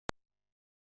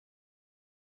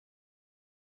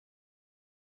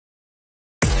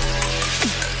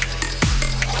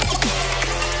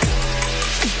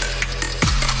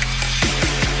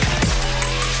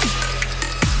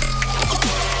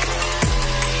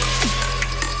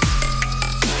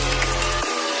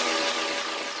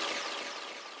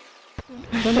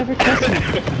Don't ever trust me.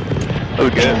 Oh,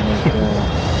 good.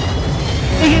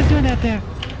 What are you guys doing out there?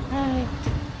 Hi.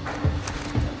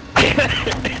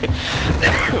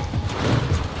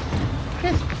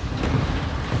 Chris.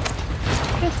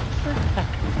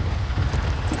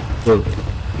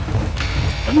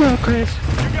 Hello, Chris.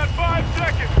 You got 5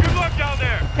 seconds. Good luck down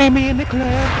there. Amy in the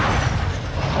club.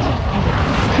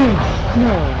 Chris,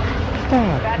 no.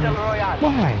 Stop.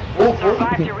 Why?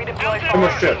 Survive to redeploy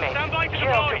former teammates.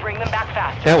 Kill to bring them back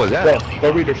fast. The hell was that?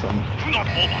 Go read or something. Do not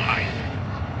fall behind.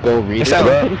 Go read. It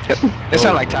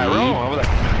sounded like Tyrone. I was like,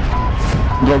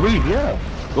 Go read, yeah.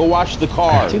 Go wash the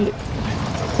car.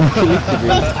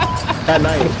 At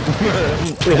night.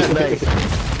 At night.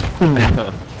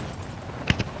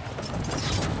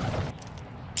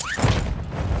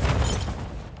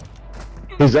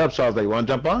 He's up, so I was like, wanna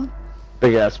jump on?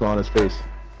 Big ass smile on his face.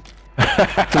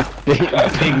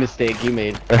 Big mistake you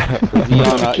made. Is he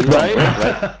on, he's right? On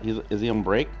break, right? Is he on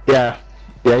break? Yeah.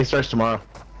 Yeah, he starts tomorrow.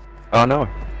 oh no.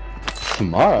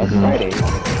 Tomorrow, Friday.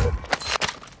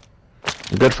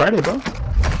 Good Friday, bro.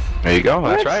 There you go.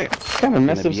 That's right. What kind of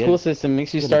messed up school system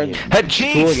makes you start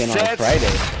school again on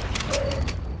Friday?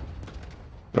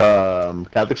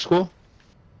 Catholic school?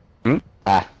 Hmm?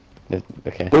 Ah,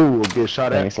 okay. Ooh, get shot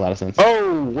That at. makes a lot of sense.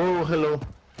 Oh, whoa, hello.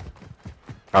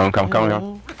 Come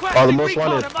on. Oh, the most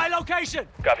wanted. My location.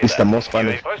 It's the most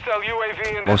wanted. Hostile UAV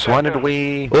in the Most wanted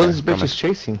we. What is this bitch is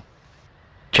chasing?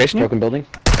 Chasing you? Broken building.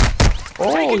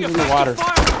 Oh, he's in the water.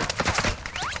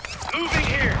 Moving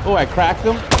here. Oh, I cracked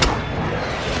him.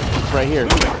 It's right here.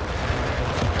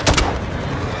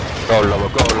 Go, Lobo,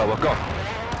 go.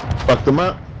 Fuck them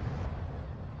up.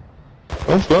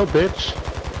 Don't slow, bitch.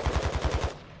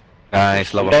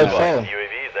 Nice, Lobo. Hey, Lobo. fall.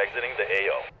 UAV is exiting the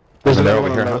AO. There's Over there, another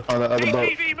over one here, on the other boat.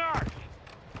 UAV marked.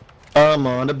 I'm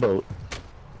on the boat.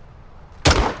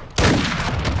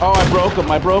 Oh, I broke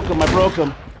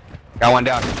him. Got one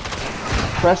down.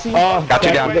 Pressing. Oh, Got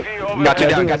you down. UAV over Got you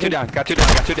there. down. Got you down.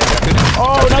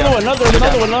 Oh, another one.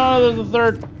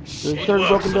 The third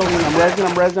broken building. I'm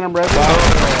resin. Your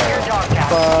dog tag.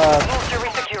 Move to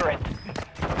resecure it.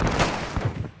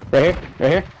 Right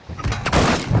here.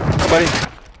 Buddy.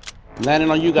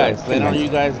 Landing on you guys.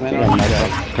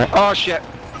 Oh shit.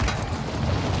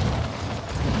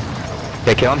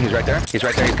 Okay, kill him. He's right there. He's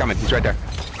coming.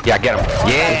 Yeah, get him.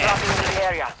 Yeah. Dropping into the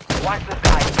area. Watch the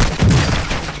sky.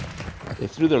 They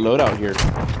threw their load out here.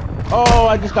 Oh,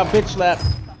 I just got bitch slapped.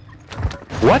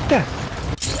 What the?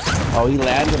 Oh, he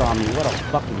landed on me. What a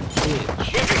fucking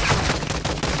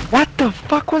bitch. What the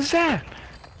fuck was that?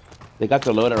 They got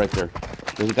their loadout right there.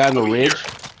 There's a guy on the ridge.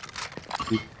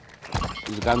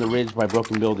 There's a guy on the ridge by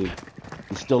broken building.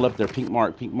 He's still up there. Pink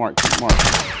mark. What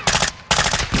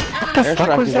the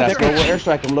fuck was that?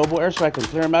 Airstrike him, Lobo. Airstrike him.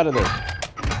 Clear him out of there.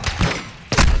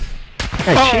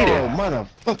 I cheated. Oh,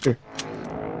 motherfucker.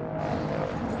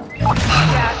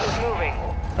 Gas is moving.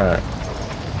 Alright.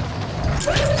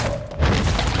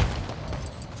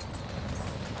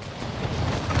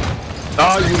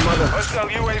 Oh, you mother. Hostile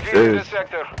UAV in the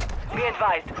sector. Be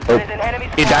advised. There's an enemy.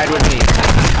 He died with me.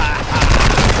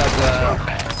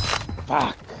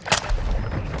 Fuck.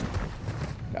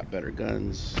 Got better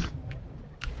guns.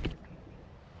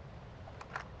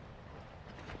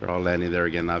 They're all landing there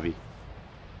again, Navi.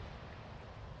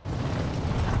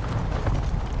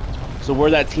 So we're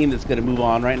that team that's gonna move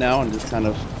on right now and just kind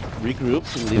of regroup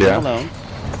and leave them alone.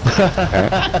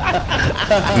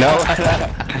 No.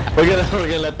 We're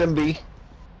gonna let them be.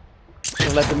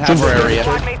 We'll let them have their area.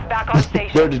 Squad mates back on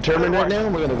station. They're determined right now,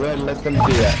 and we're gonna go ahead and let them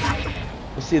do that.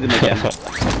 We'll see them again.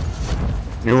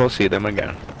 You will see them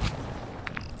again.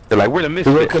 They're like, we're the We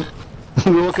will misfits.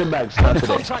 come, we will come back. It's not today.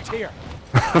 Contract here.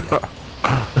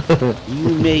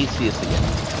 You may see us again.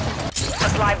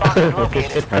 Supply box is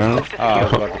located. Move to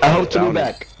secure. I hope to be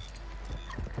back.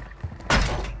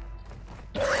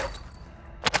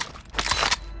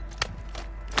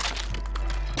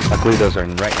 Luckily, those are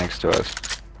right next to us.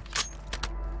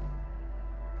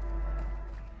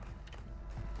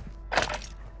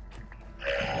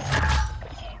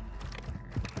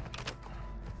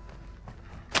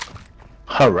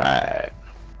 Alright.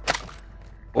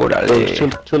 Orale. There's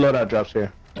two loadout drops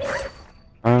here.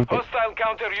 Hostile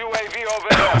counter UAV over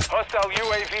there. Hostile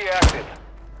UAV active.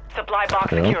 Supply box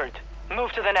secured.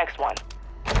 Move to the next one.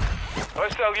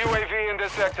 Hostile UAV in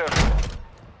this sector.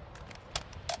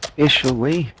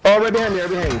 Officially. Oh, right behind me, right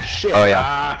behind you. Shit. Oh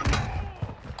yeah.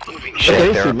 Shit,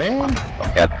 Okay, they're, man.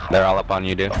 yeah, they're all up on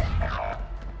you, dude.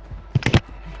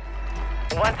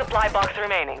 One supply box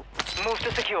remaining. Move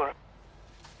to secure.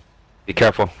 Be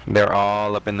careful. They're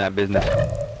all up in that business.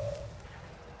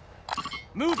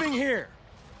 Moving here.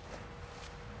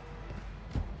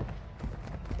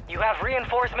 You have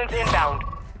reinforcements inbound.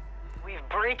 We've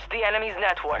breached the enemy's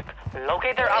network.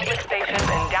 Locate their uplink stations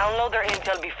and download their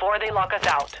intel before they lock us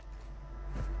out.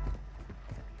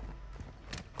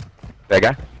 That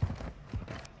guy?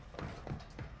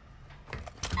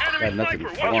 Got nothing to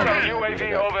Hostile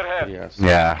UAV overhead. Yes.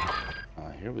 Yeah.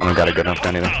 Here we I don't got a good enough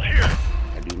gun either.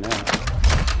 I do now.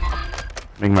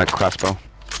 Bring my crossbow.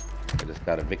 I just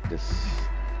got a Victus.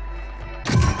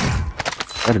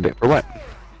 What a bit for what?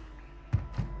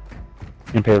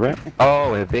 You pay rent?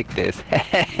 Oh, Evictus.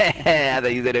 I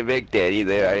thought you said Evicted. You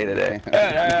said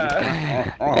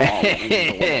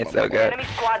right. So good. Enemy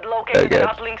squad located an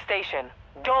uplink station.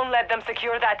 Don't let them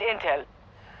secure that intel.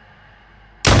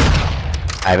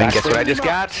 Ivan, guess what I just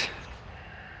got?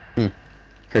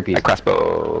 Creepy. My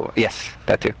crossbow. Yes,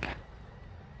 that too.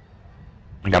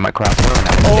 I got my crossbow.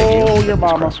 Oh, your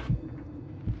mama.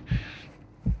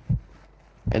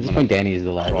 At this point, Danny is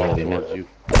the last one, isn't it? You.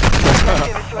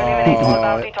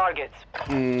 Bounty targets.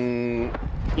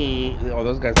 Oh,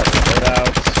 those guys have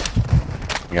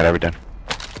loadouts. You got everything.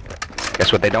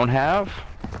 Guess what they don't have?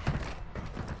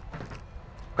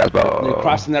 Crossbow. They're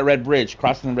crossing that red bridge.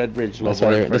 Crossing the red bridge. That's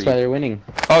why they're winning.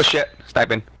 Oh shit!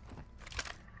 Sniping.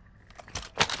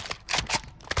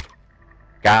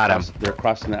 Got him. They're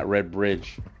crossing that red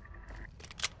bridge.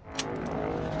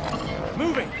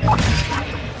 Moving.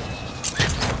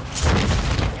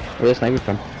 Where are they sniping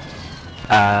from?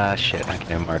 Shit, I can't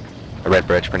even mark. A red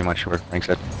bridge, pretty much where Frank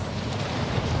said.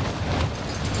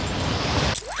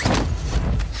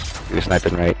 He was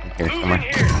sniping right here somewhere.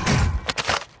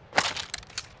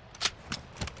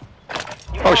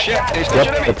 Oh shit, they still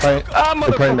shooting me!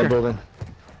 They're playing the building.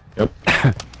 Yep.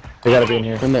 They gotta be in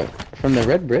here. From the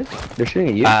red bridge? They're shooting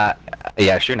at you?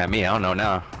 Yeah, shooting at me, I don't know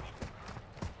now.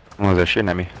 What was they shooting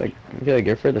at me? Like, I feel like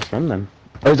you're furthest from them.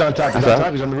 Oh, he's on top,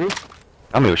 he's on the roof.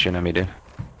 Somebody was shooting at me, dude.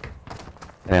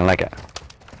 I didn't like it.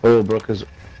 Oh, broke his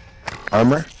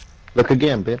armor. Look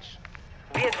again, bitch.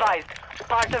 Be advised,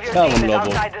 part of your Tell team him, is Lobo.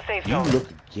 outside the safe You zone. look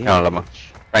again. Oh, Lobo.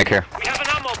 Frank here. We have an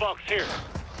ammo box here.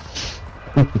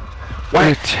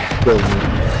 What?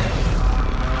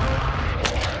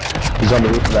 He's on the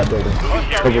roof of that building.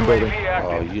 Hostile Over building. UAV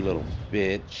Oh, active. you little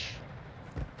bitch.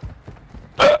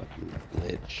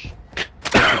 Glitch.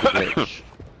 Glitch.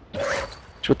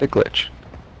 What's with the glitch?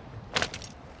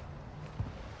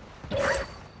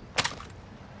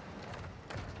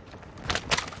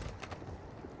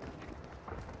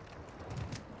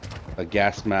 A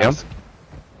gas mask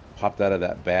popped out of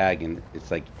that bag and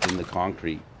it's like in the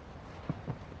concrete.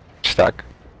 Stuck.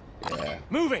 Yeah,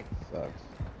 Moving. sucks.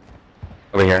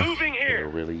 Over here. Moving Gotta here.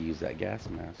 really use that gas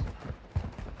mask.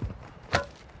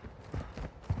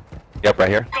 Yep, right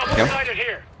here. Double Yep. sighted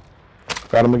here.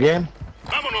 Got him again?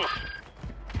 Vámonos.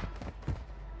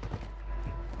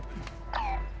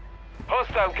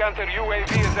 Hostile counter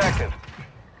UAV is active.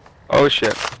 Oh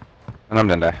shit. And I'm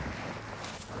done die.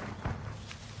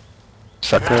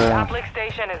 Sucker. That uplink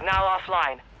station is now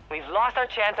offline. We've lost our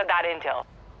chance at that intel.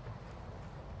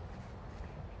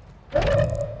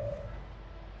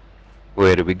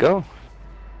 Where do we go?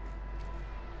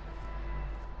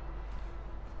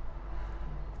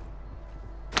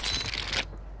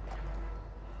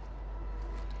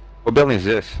 What building is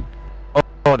this?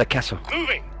 Oh, the castle.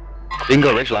 Moving. You can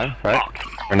go ridgeline, right?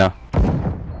 Or no?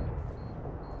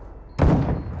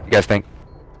 You guys think?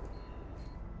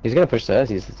 He's gonna push to us.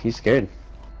 He's scared.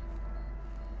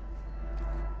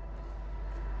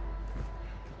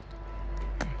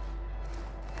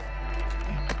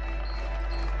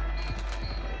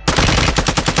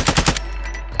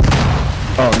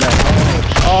 Oh, no.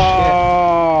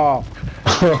 Oh!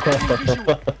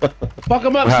 Fuck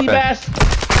him up, What Seabass!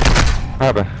 What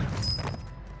happened?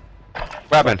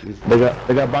 What happened? They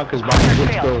got Bonkerz619.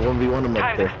 Let's go 1v1 him up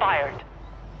Time's there. expired.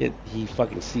 He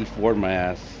fucking C4'd my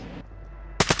ass.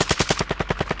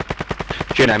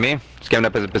 Shooting at me? Scamming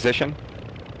up his position?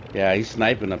 Yeah, he's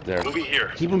sniping up there. Moving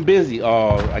here. Keep him busy.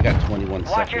 Oh, I got 21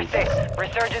 Watch your seconds. six.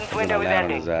 Resurgence I'm window gonna is land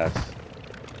on ending. his ass.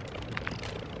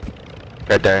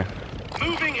 Right there.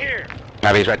 Moving here.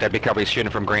 Navi's right there. Be careful. He's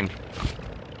shooting from green.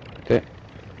 Okay.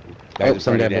 That Oh, was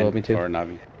some guy already below dead. me too. Or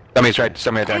Navi. Somebody's right.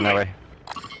 Somebody right there in that way.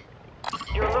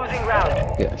 You're losing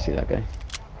ground. Yeah, I see that guy.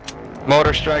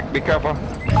 Motor strike. Be careful.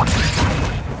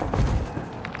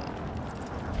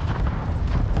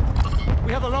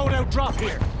 We have a loadout drop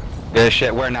here. Yeah,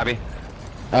 shit. Where, Navi?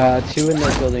 Two in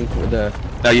the building with the.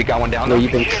 No, you got one down. No, you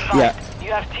can. Be advised, Yeah.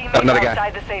 You have teammates Another guy.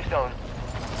 outside the safe zone.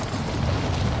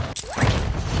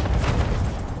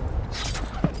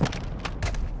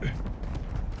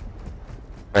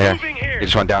 Right Moving here. He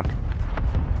just went down.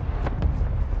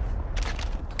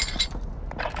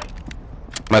 I'm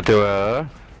gonna do a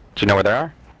Do you know where they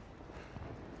are?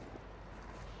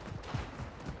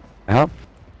 Help.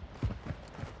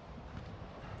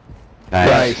 Nice.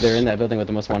 Right, they're in that building with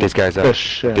the most wanted. These guys up. Oh,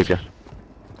 shit. These guys.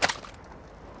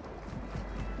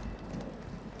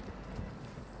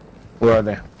 Where are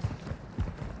they?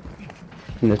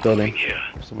 In this building.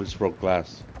 Someone just broke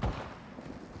glass.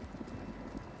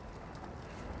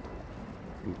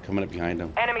 I'm coming up behind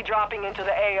him. Enemy dropping into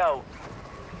the AO.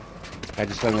 I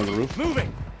just landed on the roof.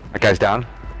 Moving. That guy's down.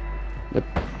 Yep.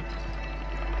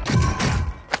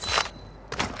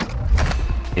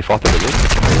 He fought through the roof.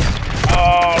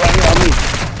 Oh, right here on me.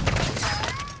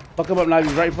 Fuck him up now.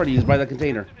 He's right in front of you. He's by the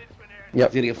container.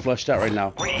 Yep. He's gonna get flushed out right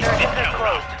now. Resurgence is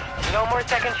closed. No more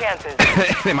second chances.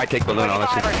 They might take balloon, 25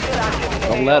 honestly. are still active in the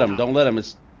Don't AO. let him. Don't let him.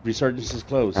 It's Resurgence is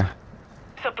closed.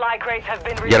 Supply crates have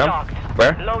been Get him? restocked.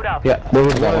 Where? Load up. Yeah. Where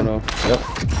was That one? one? Yep.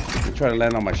 I'm trying to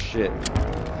land on my shit.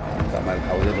 Thought I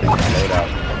was able to get my load out.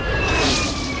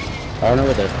 I don't know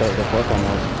what the fourth one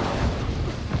was.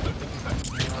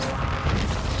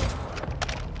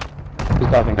 Who's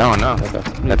coughing? No, no. Okay.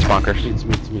 That's Bonkerz. It's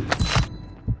me. It's me.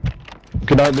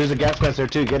 Good night. There's a gas mask there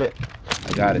too. Get it.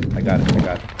 I got it. I got it. I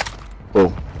got it.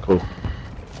 Cool. Cool.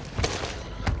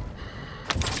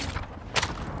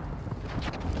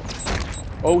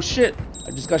 Oh shit!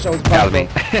 I just got shot with a That was me.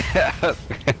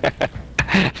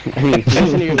 I mean,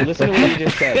 listen to what you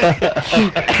just said.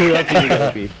 Who else did you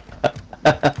gotta be?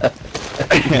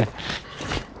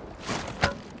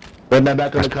 Putting that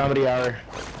back on the comedy hour.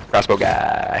 Crossbow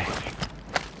guy.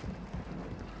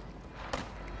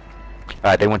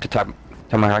 Alright, they went to top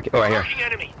my hierarchy. Oh, right here.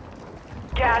 Enemy.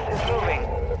 Gas is moving.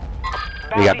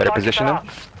 We got better Bounty position targets now? are up.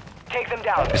 Take them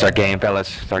down. It's our game,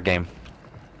 fellas. It's our game.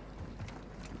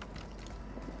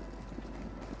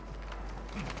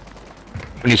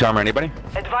 We need to armor anybody?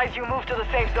 Advise you move to the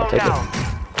safe zone take it. now.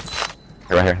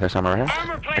 Here, right here. There's armor right here.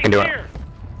 Armor plate I can do it. here.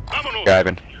 Vámonos. Yeah,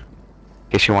 Ivan. In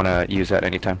case you want to use that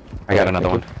anytime. I got another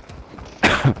one.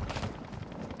 Enemy.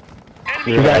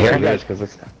 You guys, Right here? you guys, because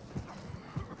it's...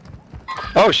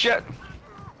 Oh, shit!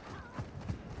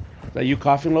 Is that you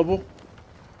coughing, Lobo?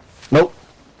 Nope.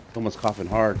 Someone's coughing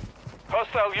hard.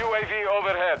 Hostile UAV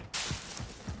overhead.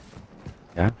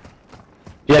 Yeah?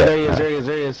 Yeah, there he is. There he is.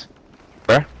 There he is.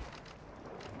 Where?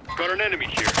 Got an enemy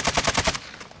here.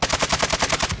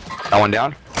 That one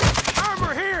down?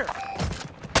 Armor here.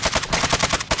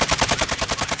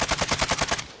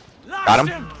 Got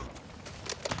him?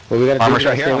 Well, we gotta Armor's do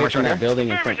right is here, stay away armor's from right that here. building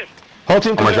in front. Whole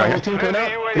team coming Armor's out. right Whole here. team coming out.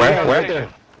 Where? Yeah, Where? right there.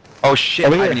 Oh, shit.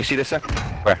 Over here. Ivan, you see this stuff?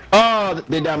 Where? Oh,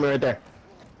 they down me right there.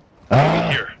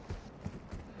 Here.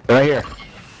 Right here.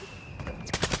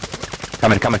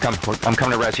 Coming. I'm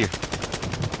coming to res you.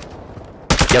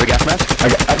 You have a gas mask?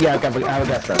 Yeah, I have a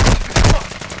gas mask.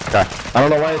 Okay. I don't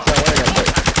know why it's not wearing it, but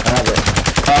I have it.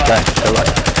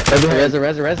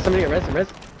 Res. Somebody get res.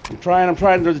 I'm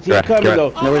trying. There's a team Right, coming right. though.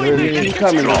 No, There's a team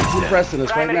coming. There's a team pressing us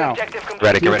right Primary now. objective complete.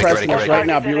 Ready, Team get pressing us ready. right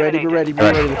now. Be ready. Move to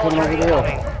They're coming over the hill. the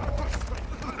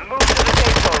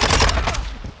safe zone.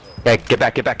 Okay, get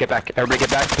back. Everybody get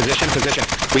back. Position.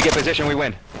 We get position, we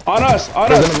win. On us. There's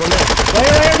another one there. Right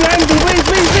here, behind me.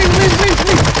 Please.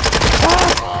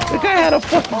 Ah, the guy had a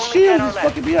fucking shield. He's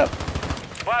fucking me up.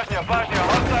 Bosnia.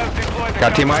 Hostiles deployed.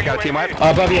 Got a team wipe.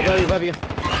 Above you.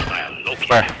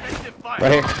 Where?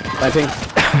 Right here. My ping.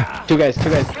 Two guys. Right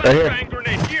here. Flashbang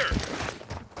grenade here.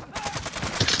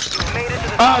 Made it to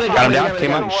the Oh, top they Got him got down. me.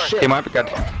 Team up. Shit. Team up. Got.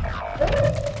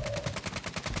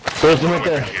 There's one right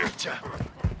there.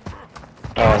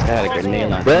 Oh, I had a grenade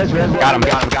line. Res. Got him.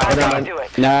 do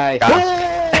it. Nice. Got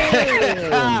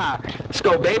him. Let's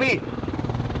go, baby.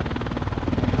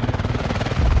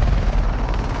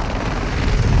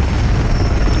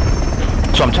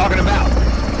 That's what I'm talking about.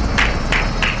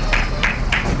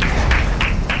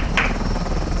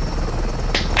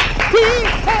 We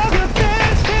are the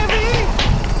best,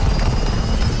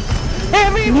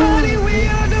 everybody, we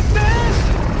are the best.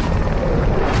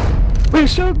 We're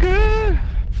so good.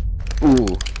 Ooh,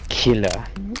 killer,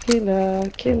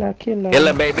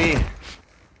 Killer, baby.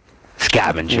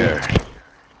 Scavenger.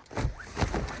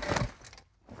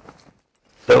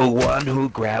 The one who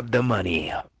grabbed the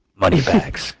money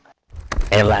bags.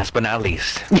 And last but not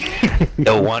least,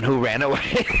 the one who ran away.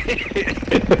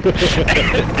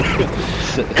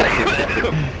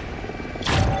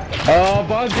 Oh,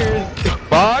 Bonkerz!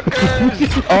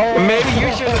 Oh, maybe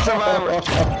you should have survived.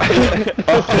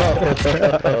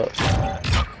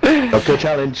 Okay,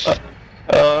 challenge.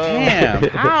 Damn.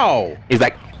 How? He's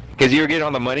like, because you were getting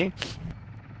all the money,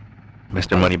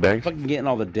 Mr. Moneybags. Fucking getting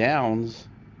all the downs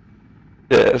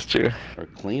Yeah, that's true. or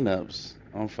cleanups.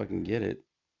 I don't fucking get it.